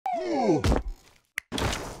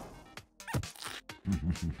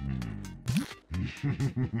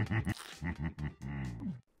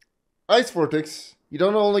Ice Vortex. You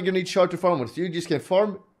don't only need shard to farm with, you just can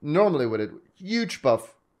farm normally with it. Huge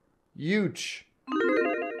buff. Huge.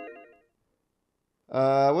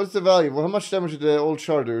 What's the value? Well, how much damage did the old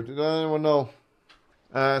shard do? Did anyone know?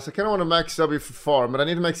 So I kind of want to max W for farm, but I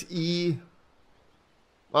need to max E.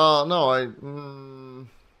 No,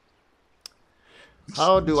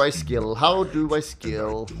 How do I skill? How do I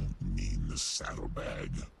skill? Don't mean the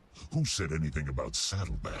saddlebag. Who said anything about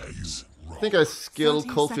saddlebags? I think I skill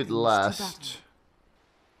Cold Feet last.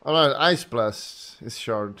 Alright, Ice Blast is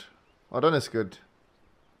shard. Oh, then it's good.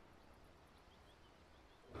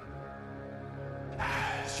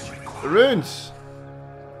 The runes!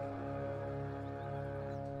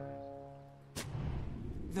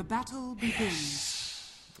 The battle begins.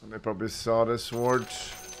 And they probably saw the sword.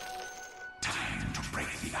 Time to break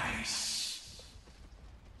the ice.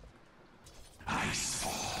 Ice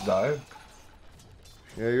fall. Dive.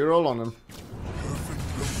 Yeah, you roll on him.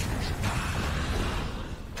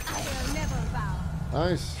 I will never bow.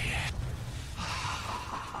 Nice.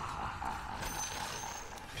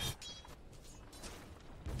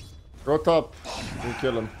 Go top. You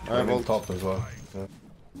kill him. I have ult. Top as well. Yeah.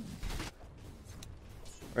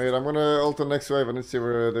 Wait, I'm gonna ult the next wave and let's see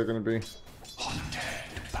where they're gonna be.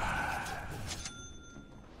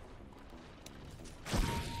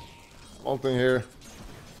 Ulting here.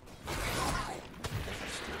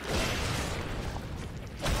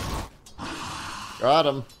 Got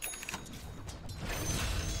him.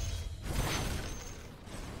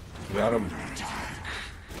 Got him.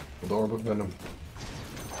 With Orb of Venom.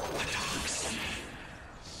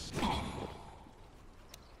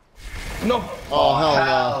 No! Oh, hell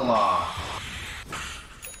Hell no. no.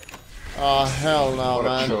 Oh, hell no, What a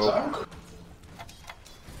man. joke.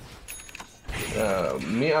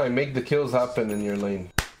 I make the kills happen in your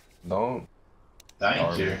lane. Don't.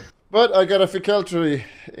 Thank you. But I got a Ficaltry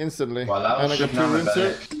instantly. Voilà, And I got 2 runes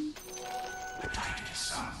here.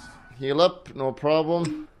 Heal up, no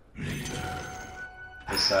problem.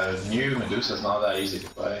 This new Medusa's not that easy to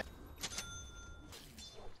play.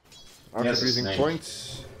 I'm Yes, using snake.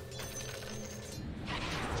 points.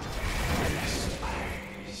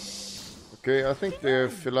 Okay, I think the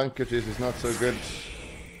Philanketes is not so good.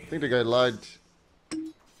 I think the guy lied.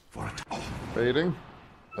 Baiting.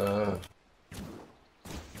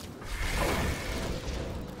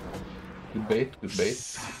 Good bait, good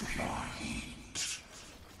bait.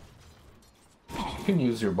 You can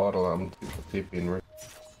use your bottle arm to TP in right.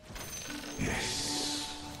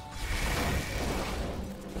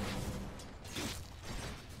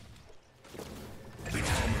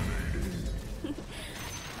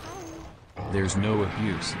 There's no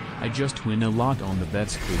abuse. I just win a lot on the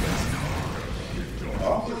bets clue.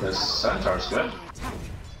 Oh, this centaur's good.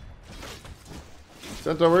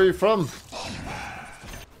 Santa, where are you from?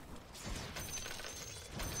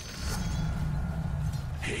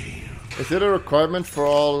 Is it a requirement for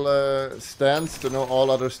all stands to know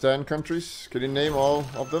all other stand countries? Can you name all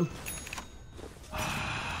of them?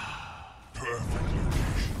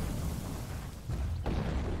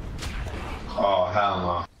 Oh, hell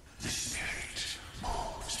no.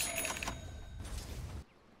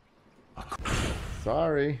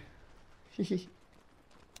 Sorry.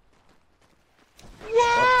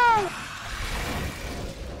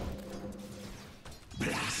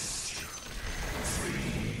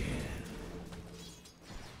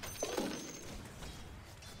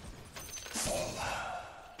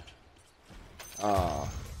 Ah.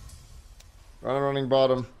 Running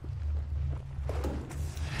bottom.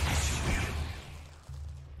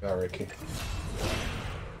 Yeah, Ricky.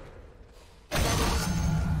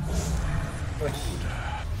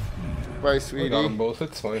 Bye, We sweetie. got them both,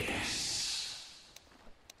 it's fine.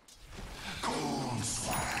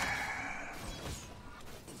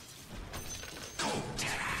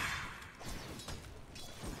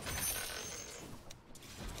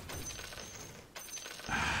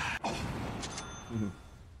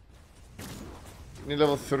 Need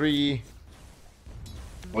level 3.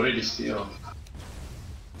 What did you steal?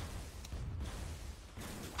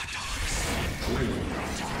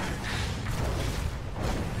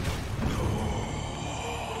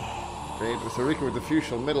 Great, with Verrk with the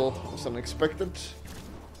fusional middle. Was unexpected.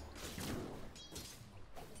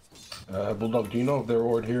 Bulldog, do you know if they're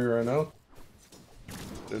ward here right now?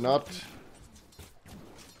 They're not.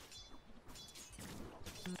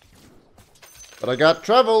 But I got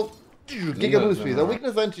travel! Giga move speed. The weakness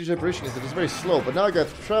advantage Apparation is that it's very slow, but now I got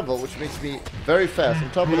travel, which makes me very fast.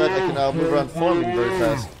 On top of that, I can now move around farming very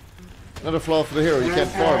fast. Another flaw for the hero, you can't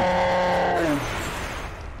farm.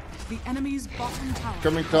 The enemy's bottom tower.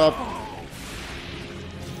 Coming top.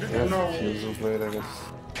 Yeah, Fusel Blade, I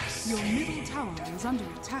guess. Your middle tower is under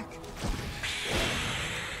attack.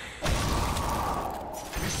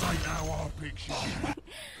 This ain't how I picture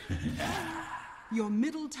you. Your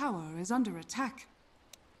middle tower is under attack.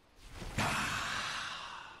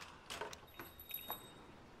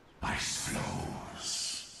 Ice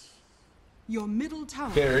flows. Your middle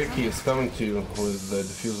tower. Okay, Ricky is coming to you with the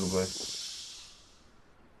diffusal blade.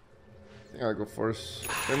 I think I'll go first.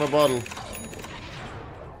 Bring my bottle.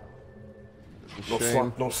 No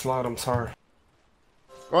slot, no slot, I'm sorry.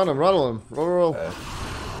 Go on him, rattle him. Roll.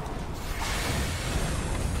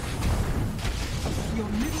 Your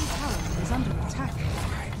middle tower is under attack.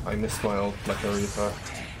 I missed my ult like a retard.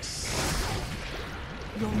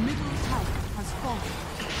 Your middle tower has fallen.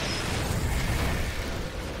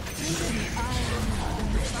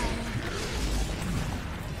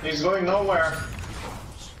 He's going nowhere.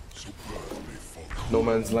 No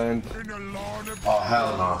man's land. Oh,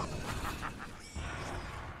 hell no.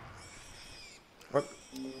 What?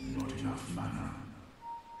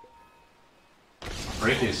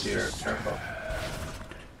 Ricky's here, careful.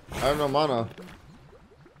 I have no mana.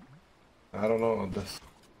 I don't know this.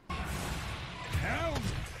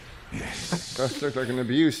 That looked like an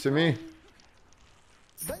abuse to me.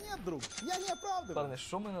 Да нет, друг, я не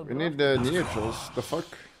оправдываю. We need the neutrals. The fuck?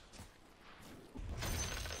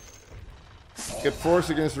 Get force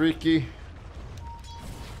against Ricky.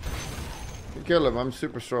 You kill him, I'm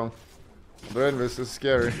super strong. The Invis is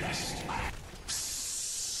scary. The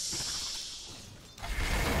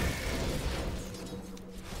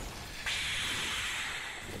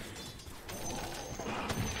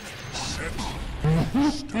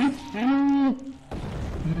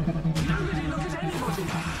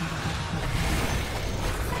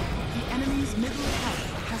enemy's middle tower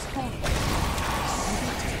has fallen.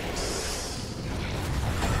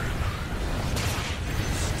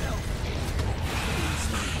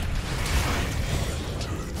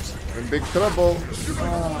 In big trouble.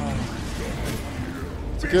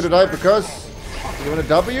 Secure the die because you want to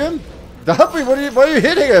W him? W? Why are you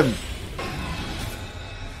hitting him?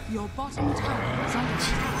 Your bottom tower is under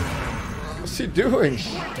attack. What's he doing?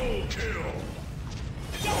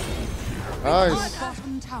 Your Nice.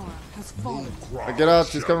 bottom tower has fallen. Get out,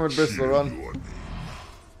 he's coming with Bristol, run.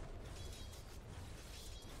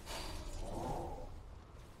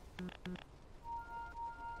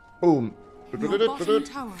 Boom. Your bottom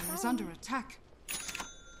tower is under attack.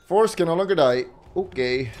 Force can no longer die.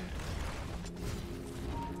 Okay.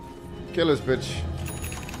 Kill this bitch.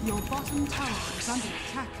 Your bottom tower is under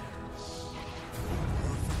attack.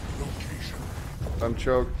 I'm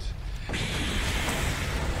choked.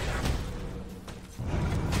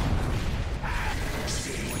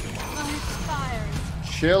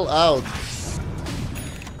 Chill out.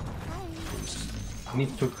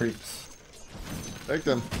 Need 2 creeps. Take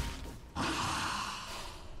them.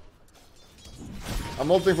 I'm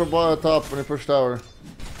ulting for boy at top when he push tower.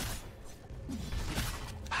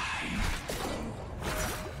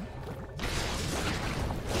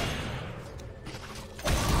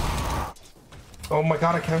 Oh my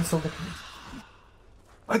god, I cancelled it.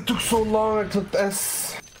 I took so long, I took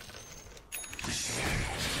S.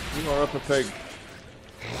 You are up a pig.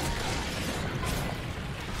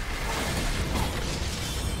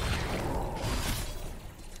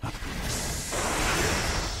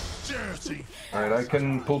 Alright, I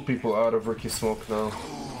can pull people out of Ricky Smoke now.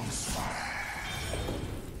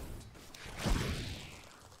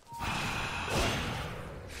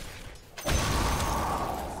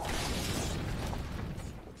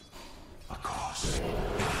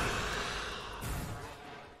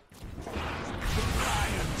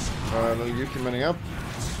 Alright, little Yuki manning up.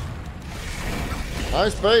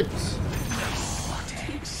 Nice bait.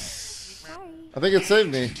 I think it saved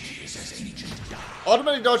me.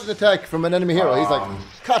 Automatic dodge an attack from an enemy hero. He's like,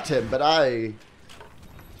 cut him, but I...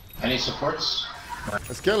 Any supports?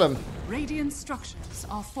 Let's kill him. Radiant structures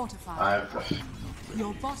are fortified. I've...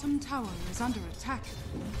 Your bottom tower is under attack.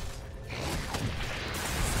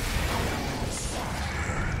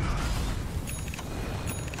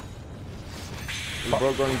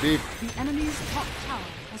 Bro going deep. The enemy's top tower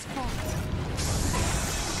has fallen.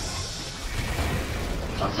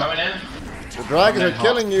 I'm coming in. The dragons are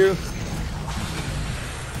killing you.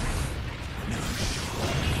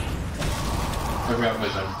 Maybe I'm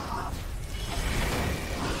with him.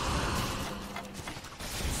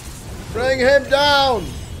 Bring him down.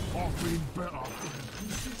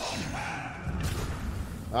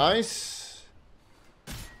 Nice.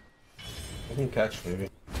 I can catch maybe.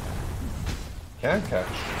 Can catch.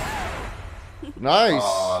 Nice.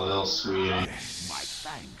 Oh, little sweetie. My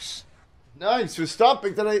thanks. Nice. We're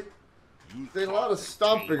stomping today. Doing a lot of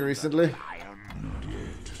stomping recently.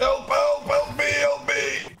 Help, help, help me, help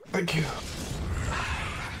me! Thank you.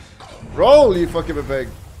 Roll, you fucking pig.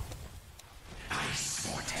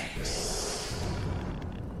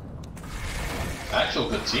 Actual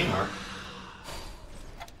good teamwork.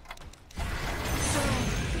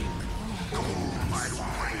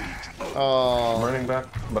 Oh. I'm running back,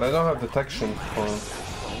 but I don't have detection for him.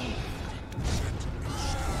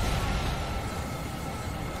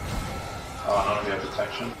 Oh, none of you have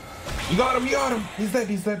detection. You got him, you got him! He's dead,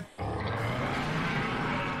 he's dead.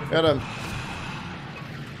 Get him.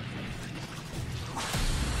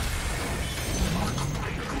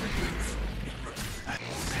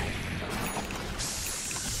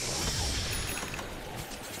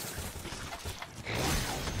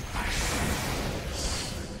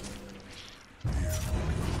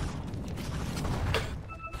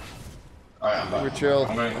 Alright, I'm back. We're chill.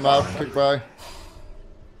 I'm going I'm out. farm. Quick bye.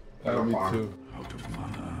 Yeah, me farm. too.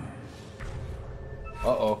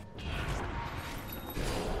 Uh-oh.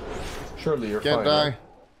 Surely you're Can't fine. die. Right?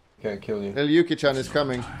 Can't kill you. Little Yuki-chan is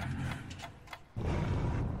coming.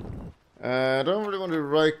 I don't really want to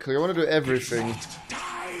right click. I want to do everything.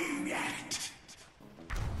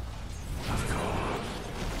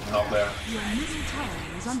 Not there. Your middle tower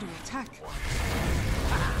is under attack.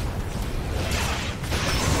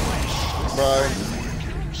 Bye.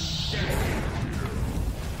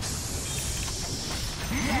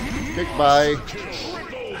 Kick bye.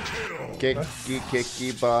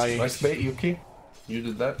 Kicky bye. Nice bait, Yuki. You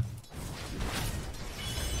did that.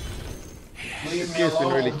 Yuki's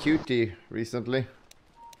been really cutie recently.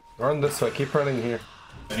 Run this way, keep running here.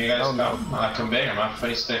 Then you guys come. I can bait him. I have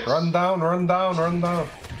 26. Run down, run down, run down.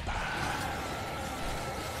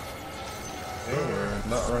 We're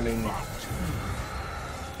not running.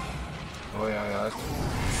 Oh yeah,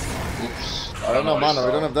 yeah. Oops. I don't know, mana.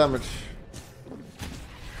 We don't have damage.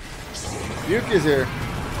 Yuki's here.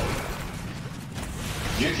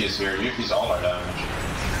 Yuki's here. Yuki's all our damage.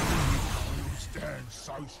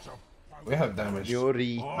 We have damage.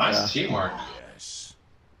 Yuri. Nice teamwork.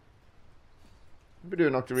 We're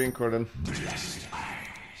doing Octarine Core then.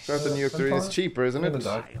 Start the new Octarine. It's cheaper, isn't it?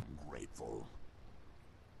 Grateful.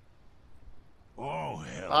 Oh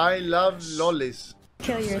hell. I love lollies.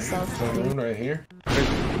 Kill yourself. Moon right here.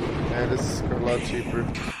 Yeah, this is a lot cheaper.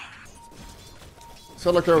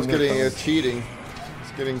 Solitaire was getting cheating.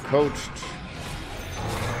 It's getting coached.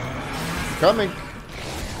 Coming.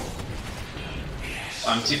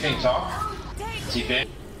 I'm TPing top. TP.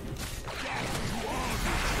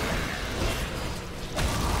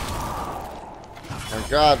 My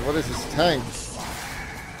god, what is this tank?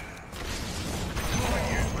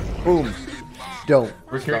 Boom. Don't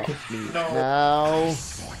stop me now.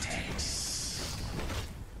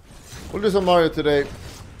 We'll do some Mario today.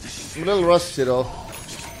 I'm a little rusty though.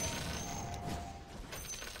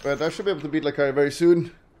 But I should be able to beat Lakari very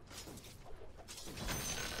soon.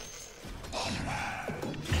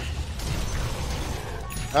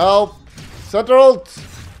 Help! Center ult!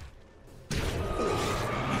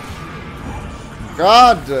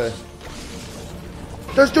 God!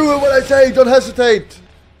 Just do it when I say, don't hesitate!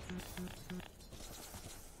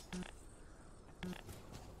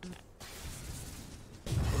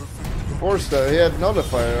 Forced he had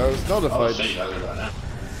nullifier, I was nullified. Oh shit, you guys are done now.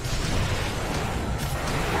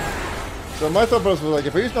 So my thought process was like,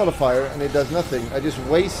 if I use nullifier and it does nothing, I just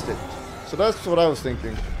waste it. So that's what I was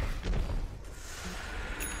thinking.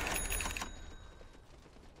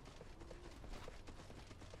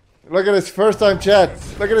 Look at his first time chat.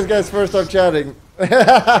 Look at this guy's first time chatting. And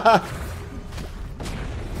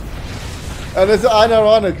it's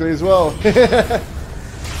unironically as well.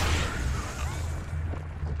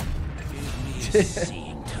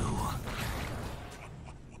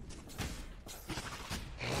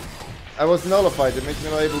 I was nullified. It makes me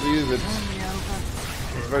not able to use it.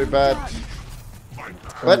 It's very bad.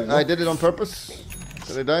 But I did it on purpose.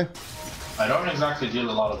 Did I die? I don't exactly deal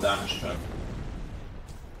a lot of damage to him.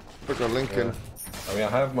 Look at Lincoln. Yeah. I mean, I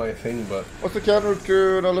have my thing, but What's the counter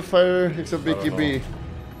to nullifier except BKB?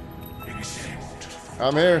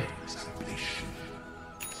 I'm here.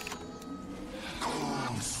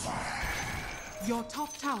 Your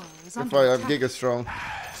top tower is If under I have attack. Giga strong,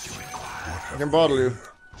 I can bottle you.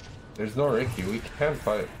 there's no Ricky. We can't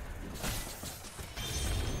fight.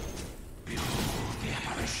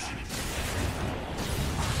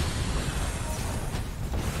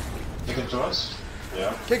 Kick him to us?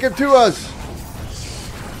 Yeah. Kick him to us!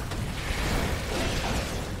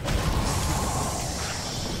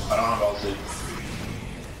 I don't have ulti.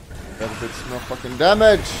 That it's no fucking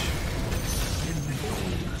damage.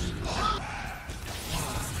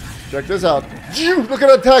 Check this out. Look at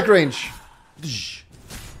that attack range. Oh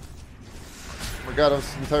my god,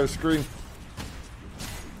 that's the entire screen.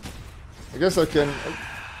 I guess I can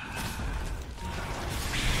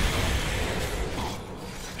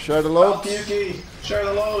share the load. Help, Yuki! Share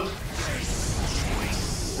the load!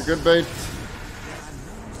 It's a good bait.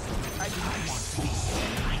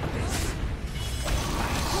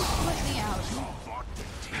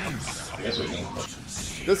 I guess we can.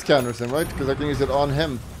 This counters him, right? Because I can use it on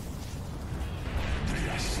him.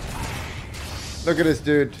 Look at this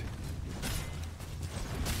dude.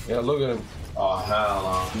 Yeah, look at him. Oh, hell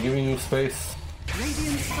no. I'm giving you space.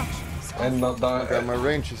 Radiant structures. And not God, die. my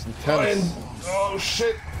range is intense. Oh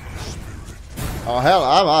shit. Oh hell,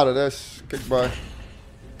 I'm out of this. Kick by.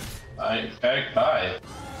 Bye.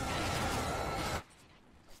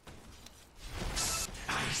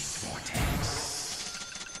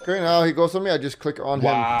 Okay, now he goes on me. I just click on him.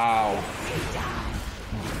 Wow.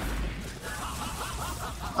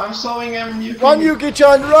 I'm slowing him, Yuki. Run,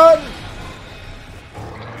 Yuki-chan, run!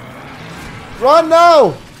 Run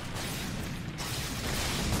now!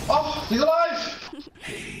 Oh, he's alive!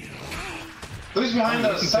 Who's behind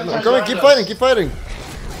us? I'm coming, keep fighting, keep fighting.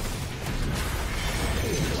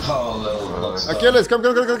 Oh, little looks. Achilles, come.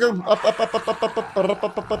 Up.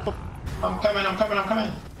 I'm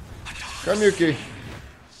coming. Come, Yuki.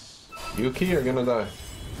 Yuki, you're gonna die.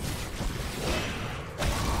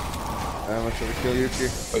 I'm gonna try to kill Yuki.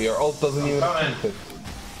 Oh, your ult doesn't even coming. hit it.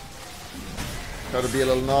 Try to be a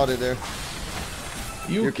little naughty there.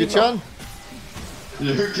 Yuki-chan?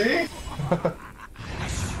 Yuki?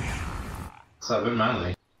 It's a bit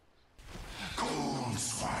manly.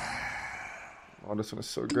 Oh, this one is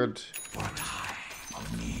so good.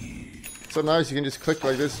 So nice, you can just click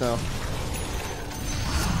like this now.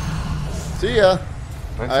 See ya!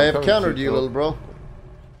 Nice, I have coming countered to you, little bro.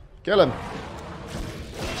 Kill him.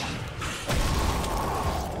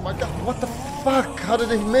 Oh my god, what the fuck? How did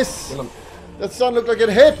he miss? Kill him. That sun looked like it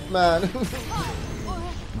hit, man.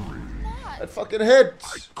 That fucking hit.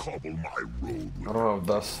 Cobble my road. I don't have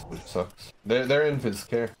dust, which sucks. They're in Fizz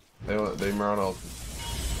care. They run out.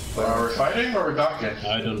 Are we fighting or we got it?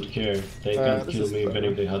 I don't care. They can this kill is me fun. even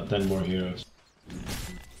if they had 10 more heroes.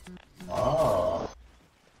 Oh.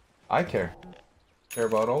 I care. Care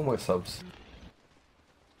about all my subs.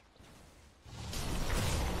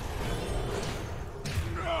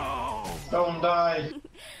 Don't die.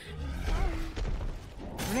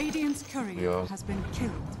 Radiant's courier Yeah. has been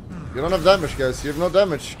killed. You don't have damage, guys. You have no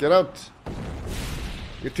damage. Get out.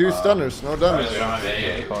 You're two stunners, no We damage. don't have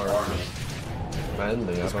AA or army.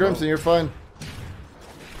 Manly, I It's don't Crimson, know. you're fine.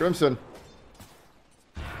 Crimson.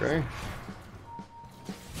 Okay.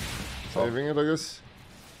 Saving it, I guess.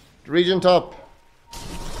 Region top.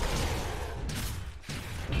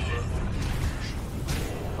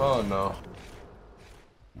 Oh no.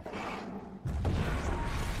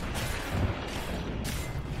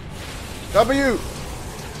 W!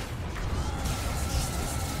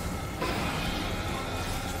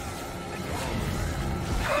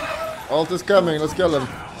 Ult is coming, let's kill him.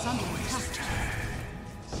 Is under attack.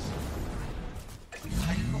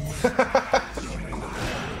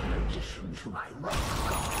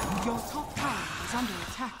 Your top tower is under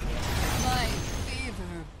attack. My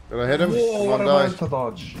fever. Did I hit him? Whoa, Come what on, am I die. to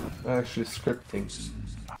dodge? Actually scripting.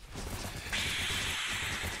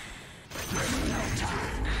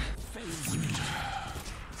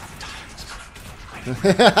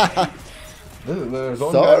 There's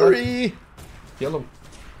one guy. Sorry! Kill him.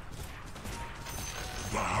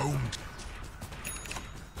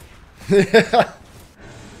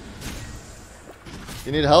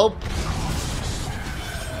 You need help?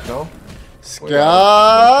 No?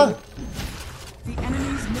 Ska! The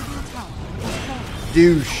enemy's middle tower is falling.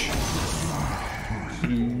 Douche.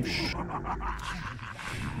 Douche.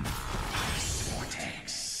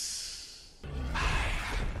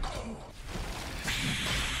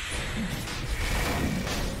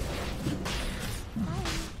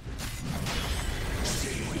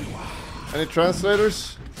 Any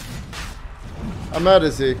translators? I'm mad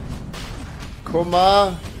as he.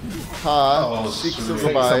 Koma ha Oh, seeks sweet. a Say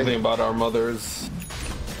goodbye. something about our mothers.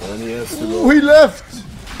 And then he has to Ooh, go. he left!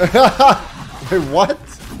 Wait, what?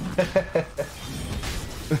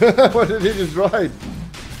 What did he just write?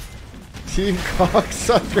 Team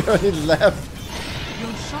cocksucker and he left.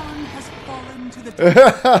 Your Shan has fallen to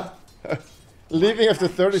the Leaving after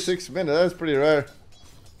 36 minutes, that's pretty rare.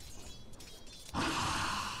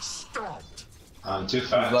 I'm too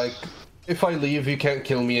fast. Like, if I leave, you can't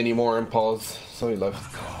kill me anymore and pause. So he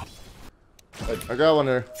left. I got one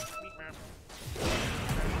there.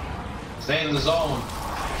 Stay in the zone.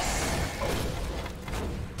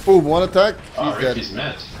 Boom, one attack. Oh, He's dead. Ricky's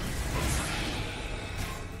mid.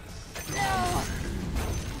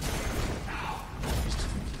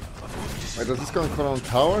 Wait, does this go and on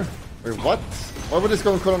tower? Wait, what? Why would this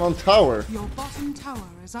go and on tower? Your bottom tower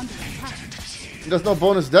is under attack. There's no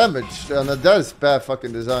bonus damage, and that is bad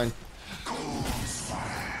fucking design.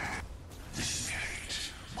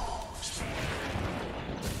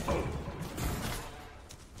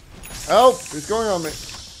 Help! He's going on me.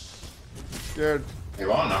 Scared.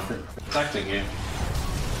 You're on, I'm protecting you.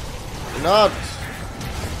 You're not.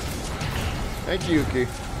 Thank you, Yuki.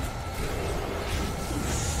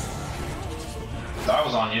 That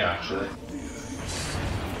was on you, actually.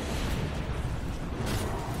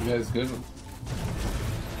 You guys good?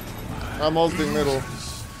 I'm ulting middle.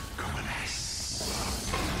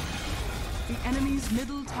 The enemy's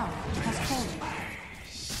middle tower has fallen.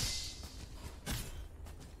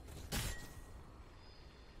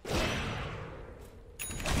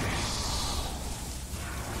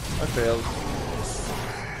 I failed.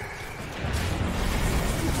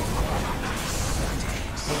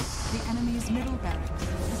 The enemy's middle barracks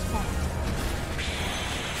has fallen.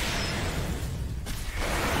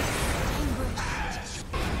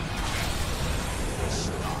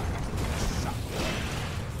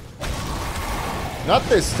 Not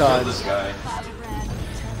this Kill time. this guy.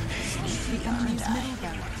 The enemy's middle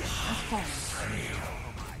barracks has fallen.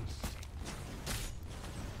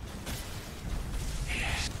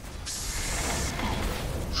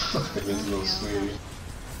 This little sweetie.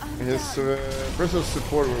 His Bristle's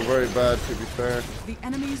support were very bad, to be fair. The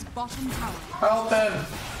enemy's bottom tower. Help him!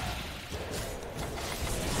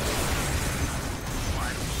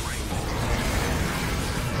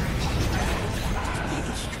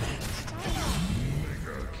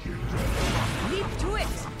 Leap to it.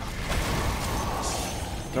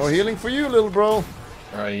 No healing for you, little bro.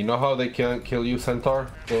 Alright, you know how they can't kill you, Centaur?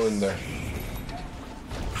 Go in there.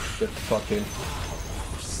 Get the fuck in.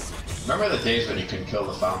 Remember the days when you could kill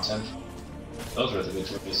the fountain? Those were the good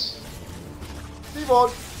days. Devon.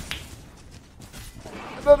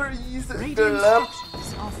 Another easy Radiant left.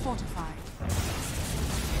 structures are fortified.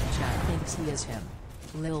 Chad thinks he is him.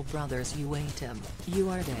 Lil brothers, you ain't him. You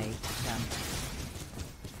are they, them.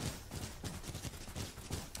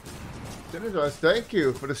 Guys, thank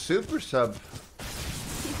you for the super sub.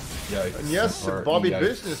 Yikes. And yes, Or Bobby yikes.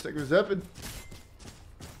 Business, that was happened.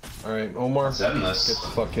 Alright, Omar. Zen Get this. the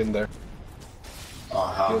fuck in there. Oh,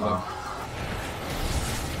 hell Kill no. them.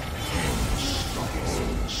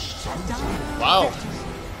 Wow.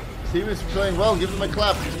 Team is playing well, give them a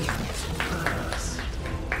clap.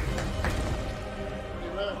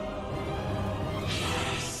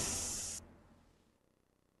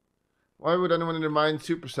 Why would anyone in their mind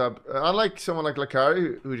super sub? Unlike someone like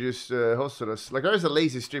Lakari, who just hosted us. Lakari's a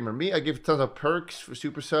lazy streamer. Me, I give tons of perks for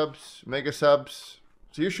super subs, mega subs.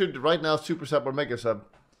 So you should right now super sub or mega sub.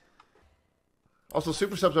 Also,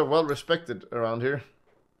 super subs are well respected around here.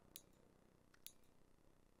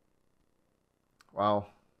 Wow.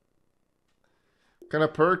 Kind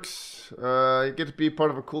of perks. You get to be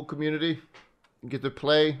part of a cool community. You get to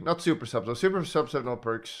play. Not super subs. So super subs have no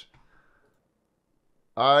perks.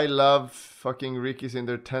 I love fucking Ricky's in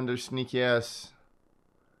their tender, sneaky ass.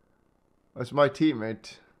 That's my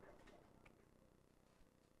teammate.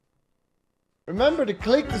 Remember to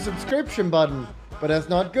click the subscription button. But that's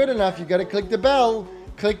not good enough. You gotta click the bell.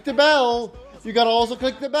 Click the bell. You gotta also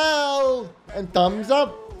click the bell. And thumbs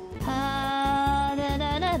up.